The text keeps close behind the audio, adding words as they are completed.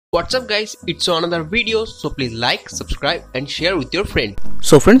What's up guys, it's another video, so please like, subscribe and share with your friends.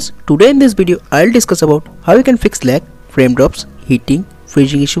 So friends, today in this video I'll discuss about how you can fix lag, frame drops, heating,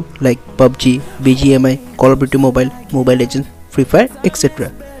 freezing issue like PUBG, BGMI, Call of Duty Mobile, Mobile Legends, Free Fire, etc.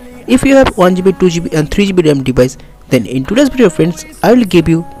 If you have 1GB, 2GB and 3GB RAM device, then in today's video friends, I will give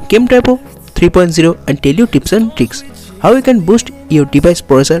you Game Typo 3.0 and tell you tips and tricks how you can boost your device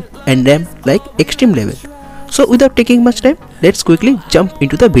processor and RAM like extreme level. So without taking much time, let's quickly jump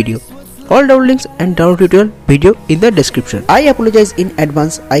into the video. All download links and download tutorial video in the description. I apologize in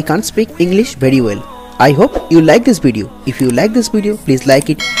advance, I can't speak English very well. I hope you like this video. If you like this video, please like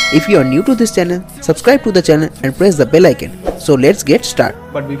it. If you are new to this channel, subscribe to the channel and press the bell icon. So let's get started.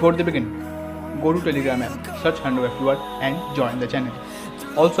 But before they begin, go to Telegram app, search Handography and join the channel.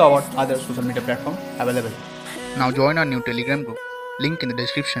 Also our other social media platforms available. Now join our new Telegram group, link in the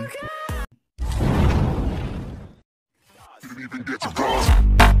description.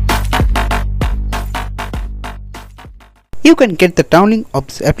 You can get the download of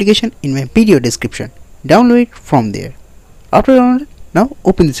this application in my video description. Download it from there. After download, now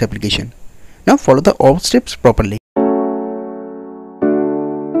open this application. Now follow the all steps properly.